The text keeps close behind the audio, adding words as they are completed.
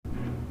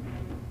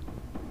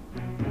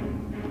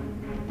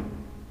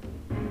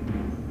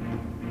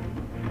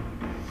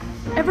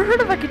Ever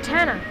heard of a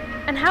katana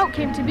and how it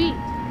came to be?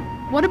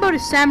 What about a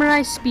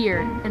samurai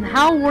spear and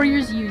how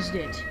warriors used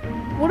it?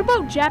 What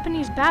about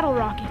Japanese battle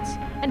rockets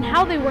and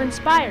how they were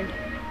inspired?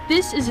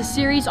 This is a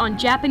series on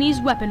Japanese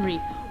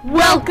weaponry.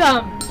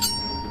 Welcome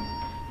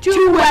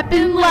to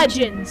Weapon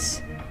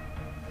Legends!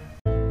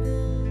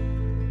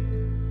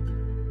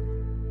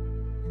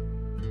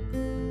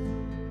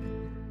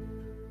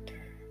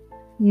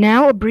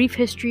 Now a brief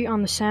history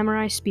on the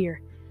samurai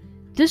spear.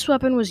 This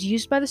weapon was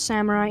used by the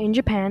samurai in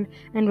Japan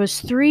and was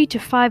 3 to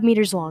 5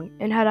 meters long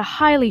and had a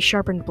highly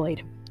sharpened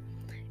blade.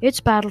 Its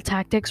battle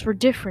tactics were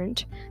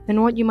different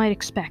than what you might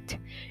expect.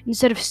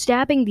 Instead of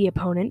stabbing the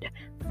opponent,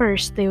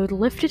 first they would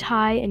lift it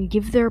high and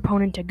give their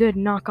opponent a good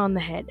knock on the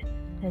head,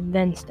 and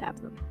then stab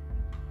them.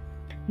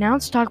 Now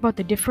let's talk about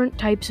the different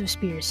types of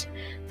spears.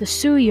 The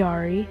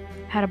Tsuyu-yari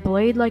had a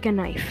blade like a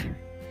knife.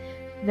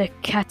 The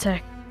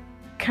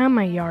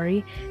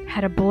Katakami-yari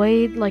had a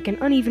blade like an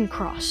uneven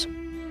cross.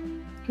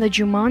 The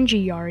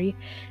Jumonji-yari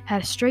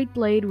had a straight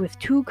blade with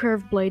 2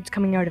 curved blades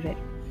coming out of it.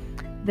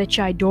 The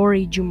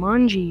Chidori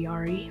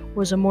Jumonji-yari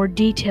was a more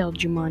detailed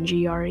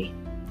Jumonji-yari.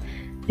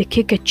 The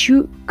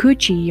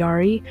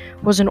Kikuchi-yari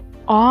was an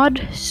odd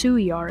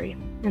Tsuyu-yari,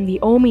 and the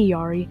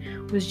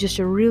Omi-yari was just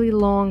a really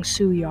long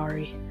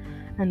Tsuyu-yari,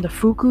 and the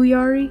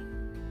Fuku-yari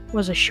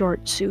was a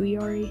short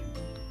Tsuyu-yari.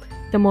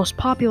 The most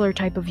popular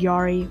type of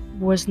yari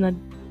was the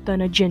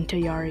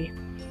Najinta-yari.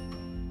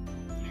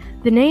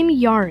 The name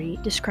yari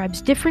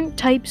describes different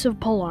types of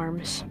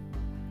polearms.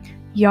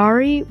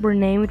 Yari were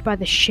named by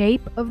the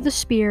shape of the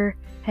spear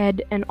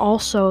head and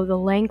also the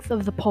length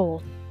of the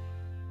pole.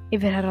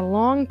 If it had a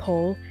long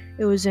pole,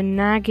 it was a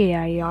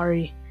Nagaya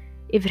yari.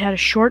 If it had a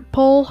short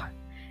pole,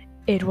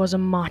 it was a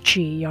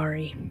Machi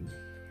yari.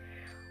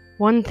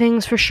 One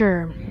thing's for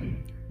sure,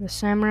 the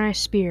samurai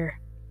spear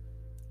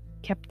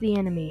kept the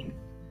enemy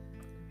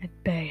at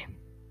bay.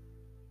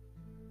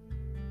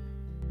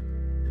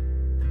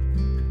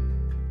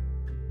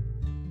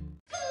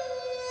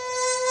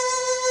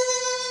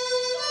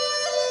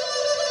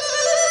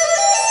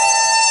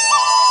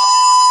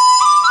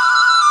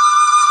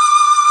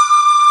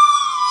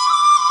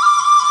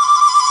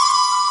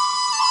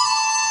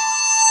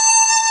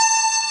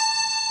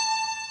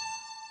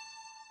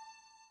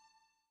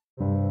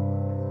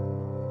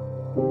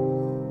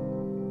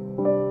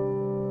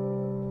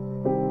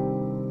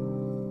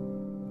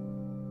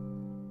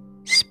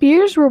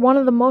 Spears were one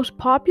of the most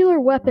popular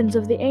weapons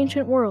of the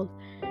ancient world,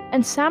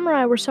 and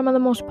samurai were some of the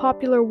most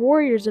popular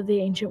warriors of the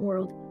ancient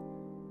world.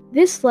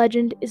 This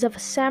legend is of a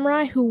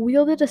samurai who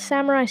wielded a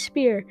samurai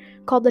spear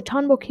called the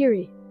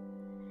Tanbokiri.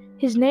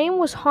 His name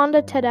was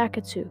Honda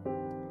Tadakatsu.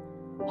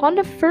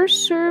 Honda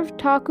first served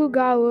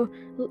Tokugawa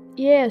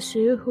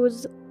Ieyasu, who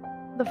was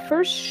the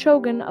first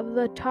shogun of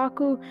the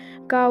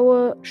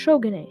Tokugawa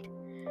shogunate.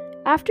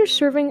 After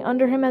serving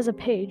under him as a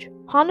page,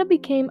 Honda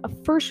became a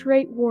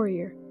first-rate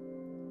warrior.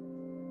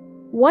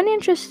 One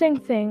interesting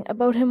thing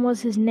about him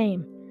was his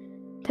name,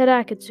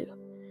 Tadakatsu.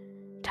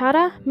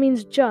 Tada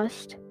means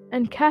just,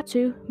 and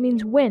Katsu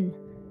means win,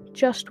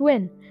 just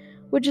win,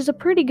 which is a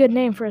pretty good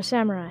name for a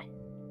samurai.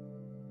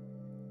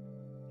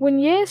 When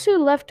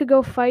Ieyasu left to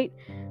go fight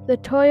the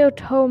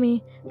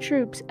Toyotomi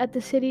troops at the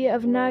city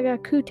of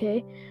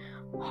Nagakute,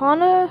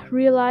 Honda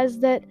realized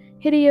that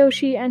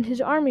Hideyoshi and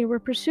his army were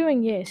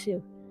pursuing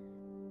Ieyasu.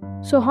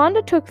 So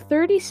Honda took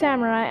 30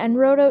 samurai and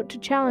rode out to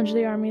challenge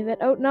the army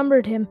that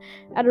outnumbered him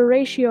at a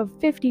ratio of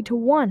 50 to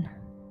 1.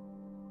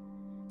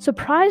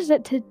 Surprised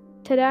at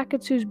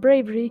Tadakatsu's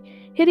bravery,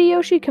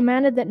 Hideyoshi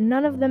commanded that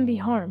none of them be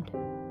harmed.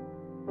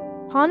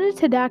 Honda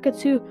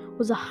Tadakatsu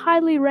was a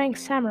highly ranked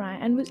samurai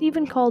and was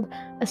even called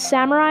a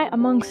samurai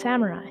among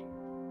samurai.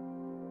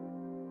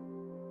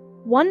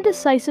 One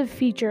decisive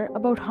feature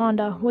about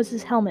Honda was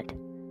his helmet.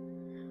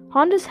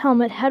 Honda's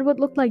helmet had what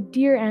looked like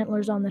deer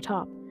antlers on the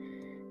top.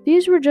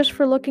 These were just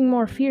for looking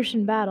more fierce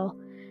in battle,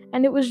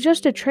 and it was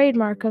just a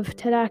trademark of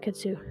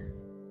Tadakatsu.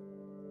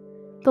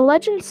 The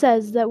legend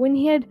says that when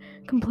he had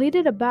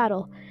completed a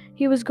battle,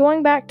 he was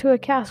going back to a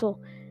castle,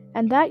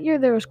 and that year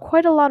there was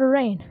quite a lot of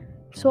rain,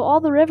 so all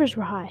the rivers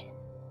were high.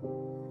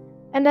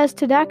 And as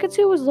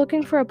Tadakatsu was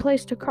looking for a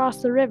place to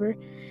cross the river,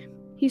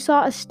 he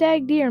saw a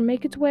stag deer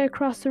make its way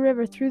across the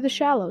river through the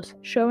shallows,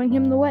 showing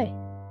him the way.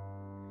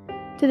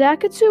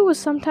 Tadakatsu was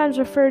sometimes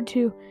referred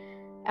to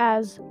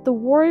as the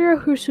warrior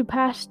who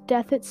surpassed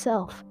death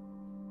itself,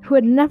 who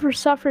had never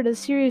suffered a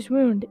serious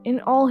wound in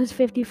all his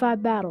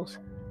 55 battles.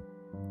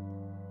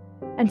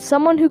 And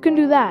someone who can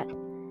do that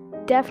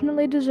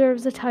definitely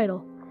deserves the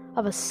title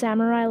of a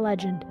samurai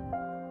legend.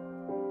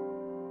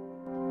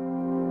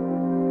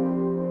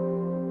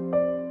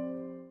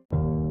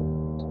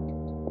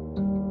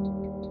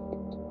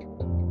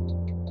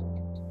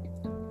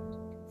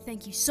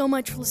 Thank you so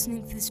much for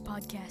listening to this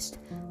podcast.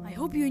 I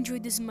hope you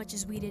enjoyed this as much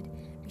as we did.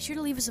 Be sure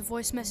to leave us a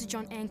voice message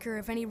on Anchor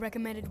of any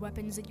recommended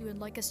weapons that you would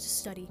like us to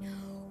study.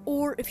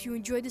 Or if you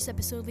enjoyed this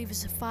episode, leave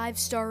us a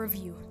 5-star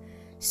review.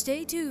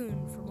 Stay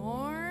tuned for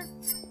more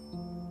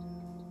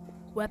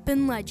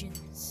Weapon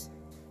Legends.